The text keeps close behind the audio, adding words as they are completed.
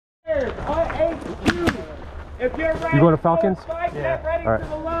players. I hate you. If you're ready, you going to Falcons? Get ready All right. to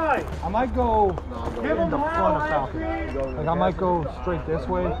the line. I might go Give in the them front of hell, Falcons. Like I might go straight this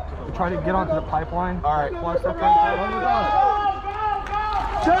way to try to get onto the pipeline. All right. Plus stuff right there.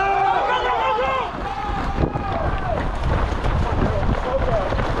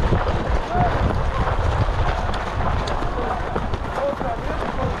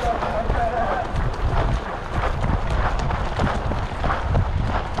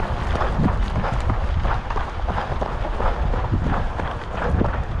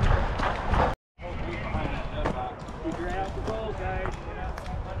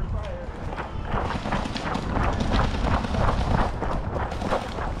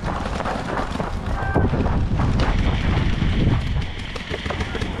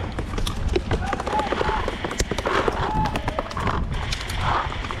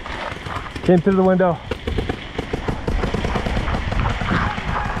 Came through the window.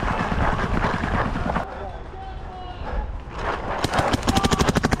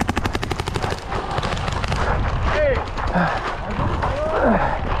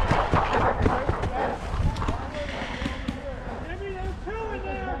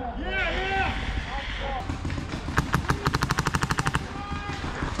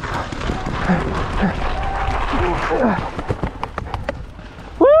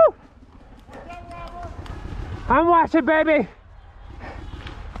 I'm watching, baby.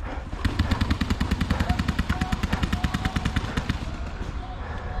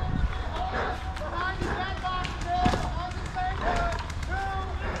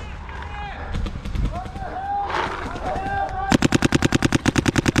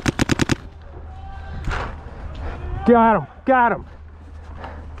 Got him, got him.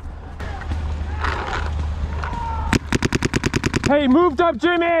 Hey, moved up,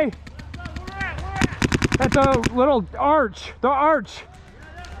 Jimmy. That's a little arch, the arch.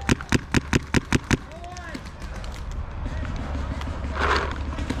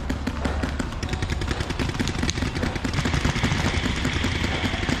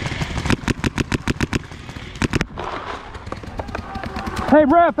 Hey,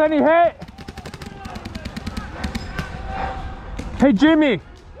 ref, any hit? Hey, Jimmy,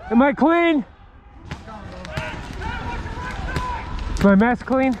 am I clean? Is my mask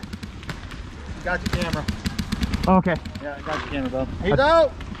clean? Got your camera. Okay. Yeah, I got your camera, bro. He's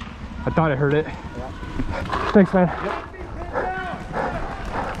out. I thought I heard it. Yeah. Thanks, man. Yep.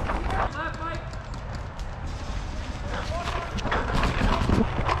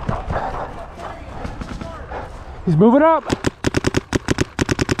 He's moving up.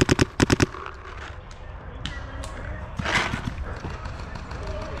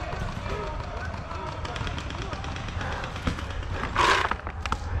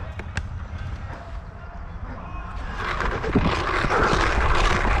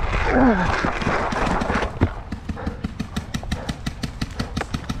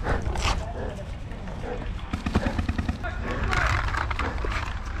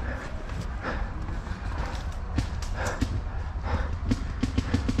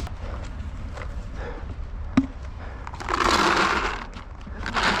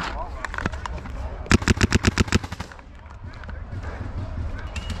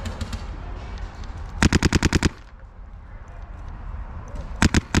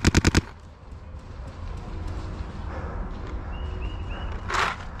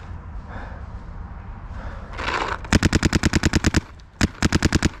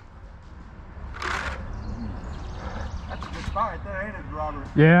 Right there, ain't it, Robert?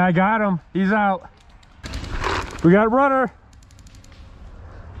 Yeah, I got him. He's out. We got a runner.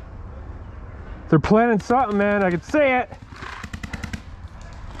 They're planning something, man. I can see it.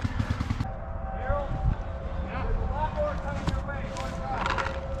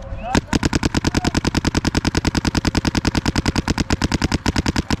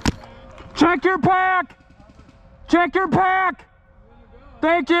 Check your pack. Check your pack.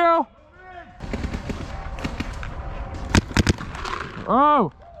 Thank you.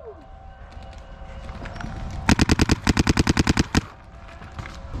 Oh!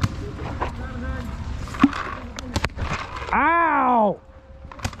 Ow!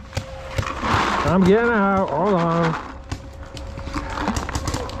 I'm getting out. Hold on.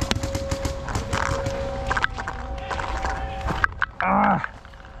 Ah!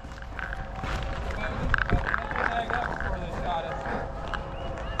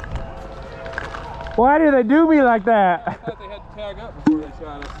 Why do they do me like that? I thought they had to tag up before they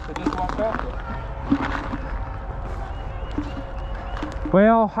shot us. They just walked out there.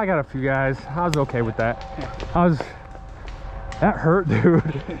 Well, I got a few guys. I was okay with that. That hurt, dude.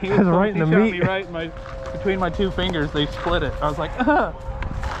 It was right in the meat. He shot me right in between my two fingers. They split it. I was like,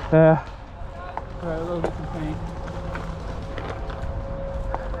 Yeah. Alright, a little bit of paint.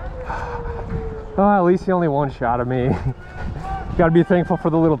 Oh, at least he only one shot of me. Gotta be thankful for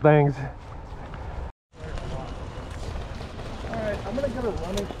the little things. Alright, I'm gonna get a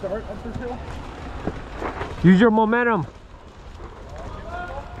running start up this hill. Use your momentum.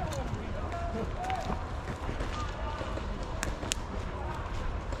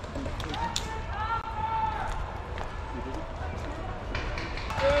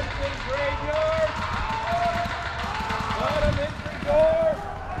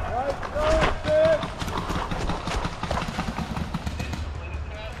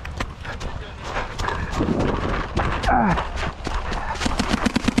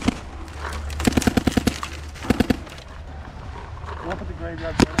 Up at the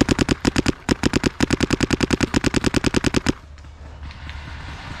graveyard.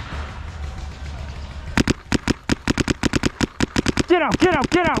 Get out, get out,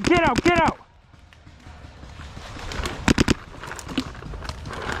 get out, get out, get out.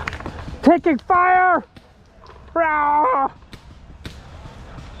 Taking fire. Rah!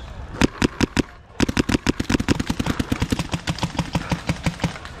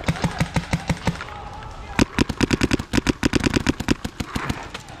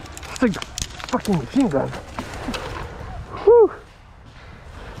 It's like a fucking machine gun. Whew.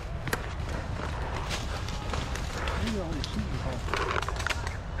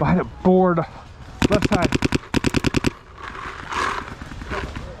 Behind a board, left side.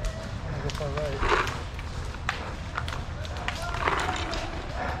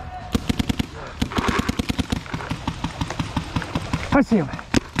 I see him.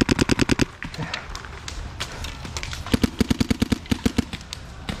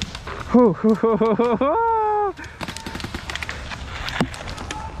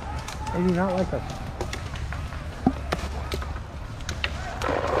 They do not like us.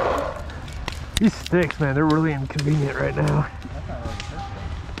 These sticks, man, they're really inconvenient right now.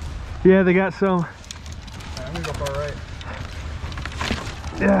 Yeah, they got some. I'm gonna go far right.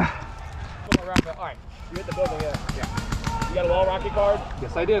 Yeah. Alright, you hit the building, yeah. You got a wall rocket card?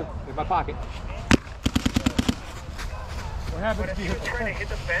 Yes, I do. In my pocket. What happens if you hit the trying to hit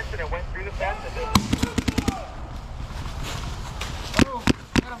the fence and it went through the fence and then... Oh,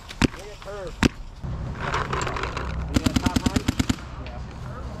 got him. Look at curve. You gonna top right?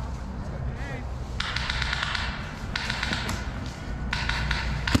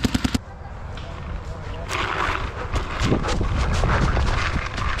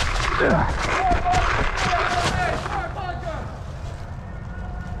 Yeah.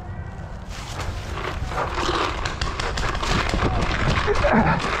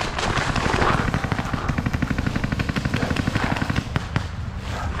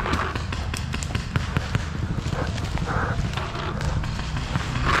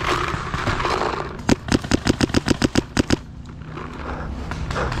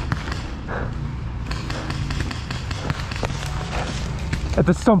 At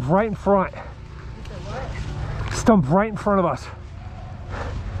the stump right in front. Stump right in front of us.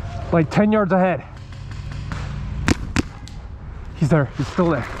 Like 10 yards ahead. He's there. He's still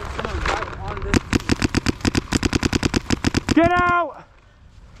there. Get out!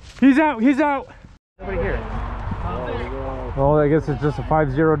 He's out. He's out. Nobody here. Well, I guess it's just a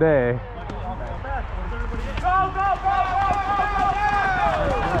 5-0 day.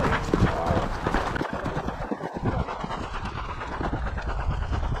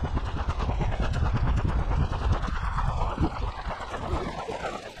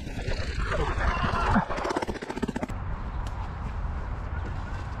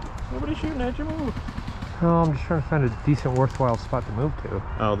 Nobody's shooting at you. Move. No, I'm just trying to find a decent, worthwhile spot to move to.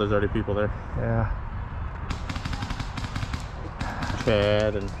 Oh, there's already people there. Yeah.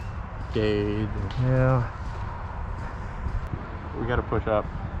 Chad and Gage. Yeah. We gotta push up.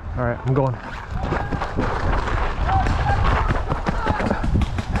 All right, I'm going.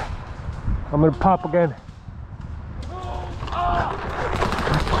 I'm gonna pop again.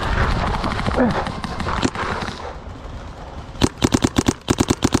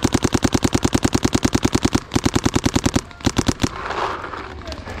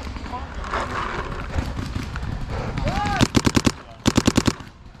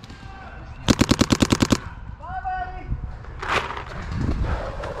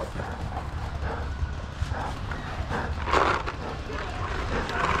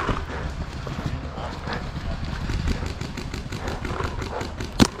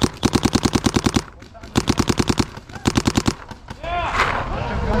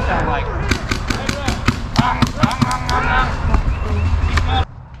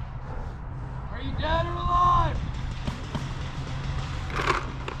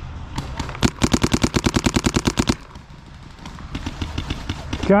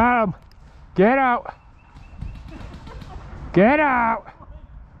 Got him. Get out. Get out.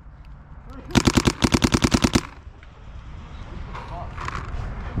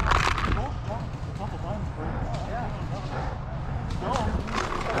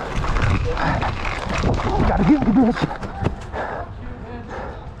 Gotta get the bitch.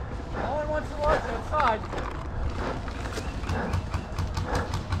 All I want to watch outside.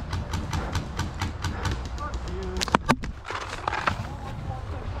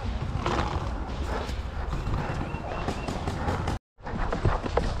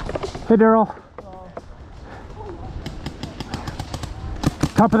 Hey, Daryl.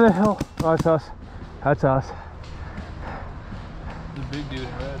 Top of the hill. Oh, that's us. That's us. The big dude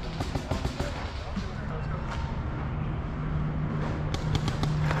in red.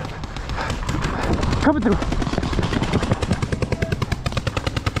 Coming through.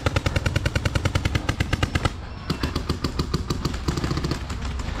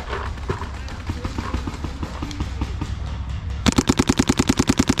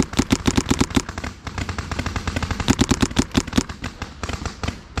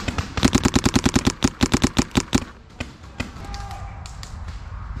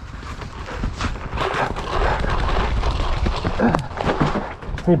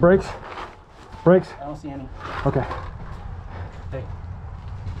 Any brakes? Brakes? I don't see any. Okay. Hey.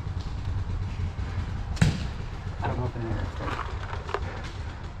 I don't know if they're there.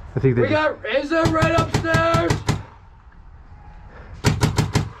 I think they. We got Razor right upstairs!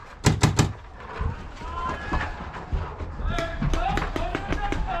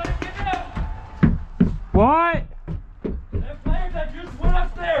 What? That plane that just went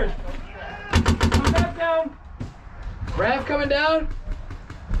upstairs! Come back down! Rav coming down?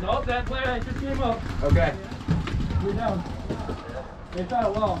 Nope, that plane that just came up. Okay. We're down. They shot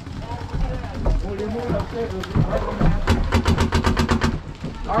a wall. Well, you're moving upstairs.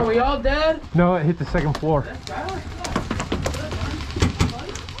 Are we all dead? No, it hit the second floor.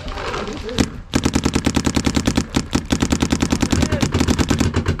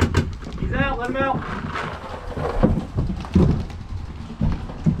 He's out, let him out.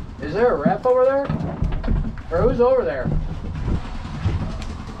 Is there a rep over there? Or who's over there?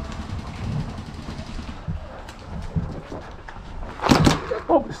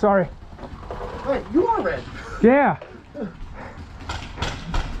 Oh, sorry. Wait, you are red. Yeah.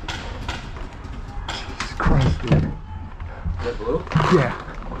 Jesus Christ, dude. Is that blue? Yeah.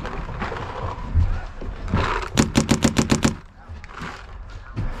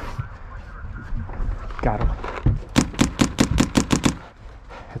 Got him.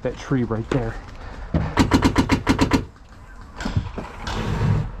 Hit that tree right there.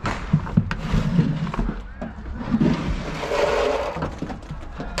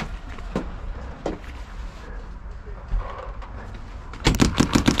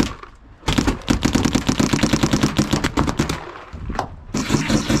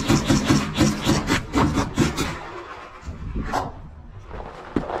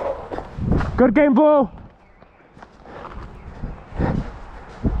 Good game, Blue.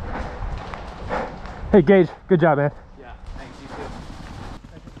 Hey, Gage. Good job, man. Yeah, thanks, you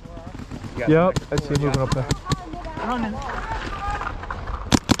too. Yep. I see him moving up there. Running.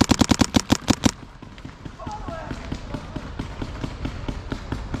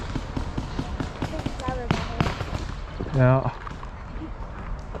 Yeah.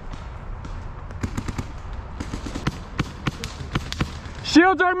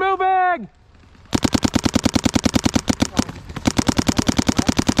 Shields are moving!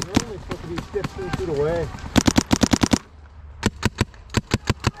 They're only supposed to be 15 feet away.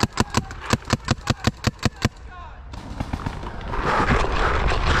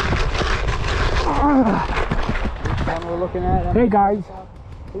 Which one we're looking at? Hey, guys.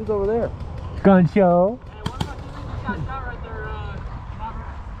 Who's over there? Gun show.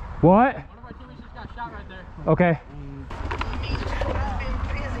 What? One of our teammates just got shot right there. Okay.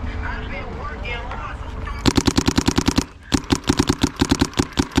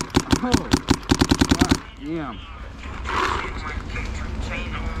 Damn.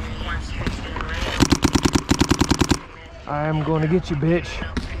 I'm going to get you, bitch.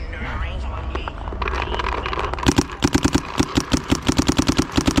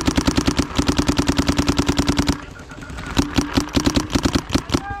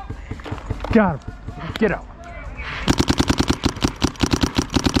 Got him. Get out.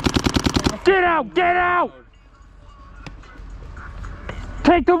 Get out! Get out!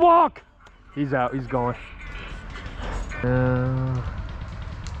 Take the walk! He's out. He's going. I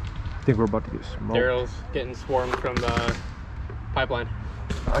think we're about to get smoked. Daryl's getting swarmed from the pipeline.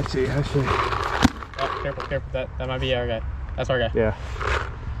 I see. I see. Oh, careful, careful. That might be our guy. That's our guy. Yeah.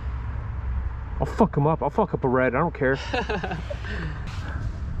 I'll fuck him up. I'll fuck up a red. I don't care.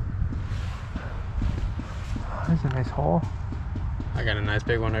 That's a nice hole. I got a nice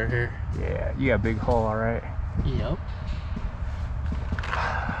big one right here. Yeah, you got a big hole, all right. Yep.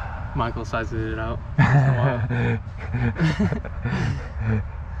 Michael sizes it out.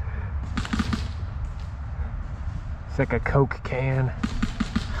 It's like a Coke can.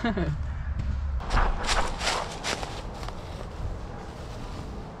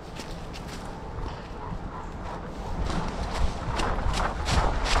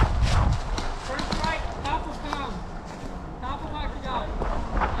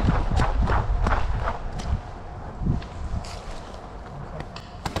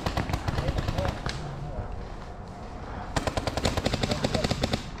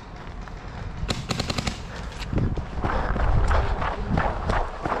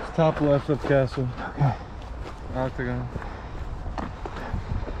 Top left of castle. Okay. Octagon.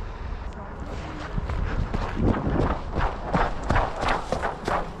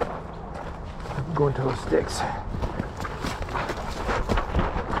 I'm going to those sticks.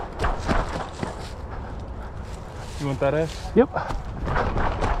 You want that ass? Yep.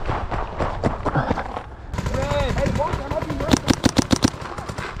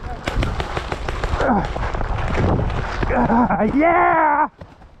 Yeah!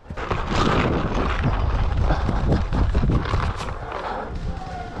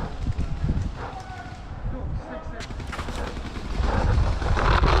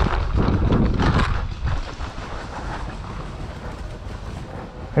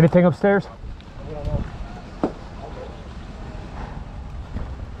 Anything upstairs? Hey,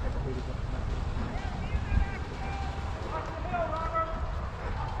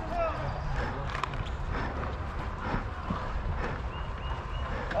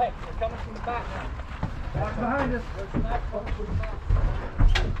 they're coming from the back now. Watch behind us.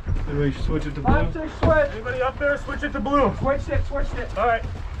 Maybe we should switch it to blue. 5, 6, switch. Anybody up there? Switch it to blue. Switched it, switched it. All right.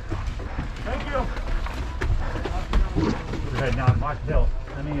 Thank you. Head down, watch the hill.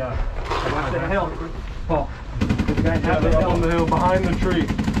 Let me Watch the hill. Paul. The guy Yeah, they're up on the hill behind the tree.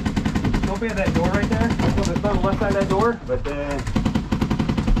 Don't be at that door right there. Don't go to the left side of that door. But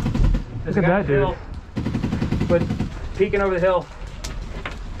Look at that dude. But peeking over the hill.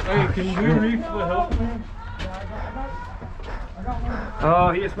 Hey, can we reach the hill?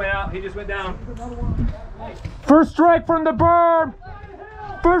 Oh, he just went out. He just went down. First strike from the berm!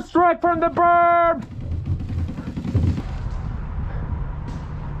 First strike from the berm!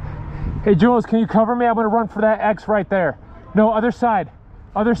 Hey Jules, can you cover me? I'm gonna run for that X right there. No, other side.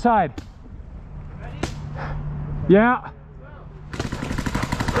 Other side. Yeah.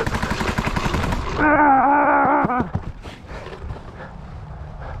 Ah!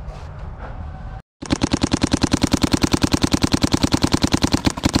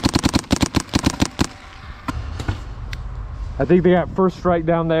 I think they got first strike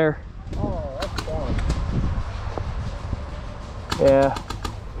down there. Oh, that's fun. Yeah.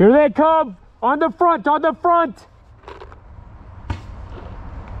 Here they come! On the front, on the front!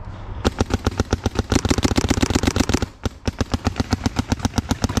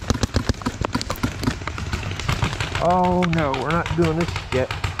 Oh no, we're not doing this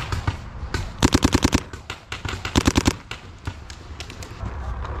yet.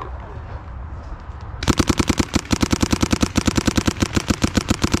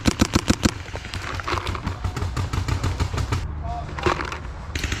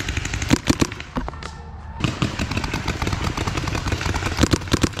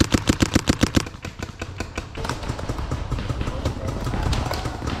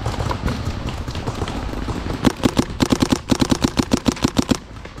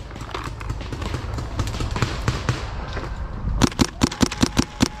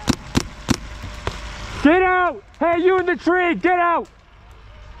 Get out! Hey, you in the tree, get out!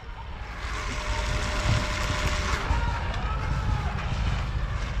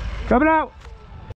 Coming out!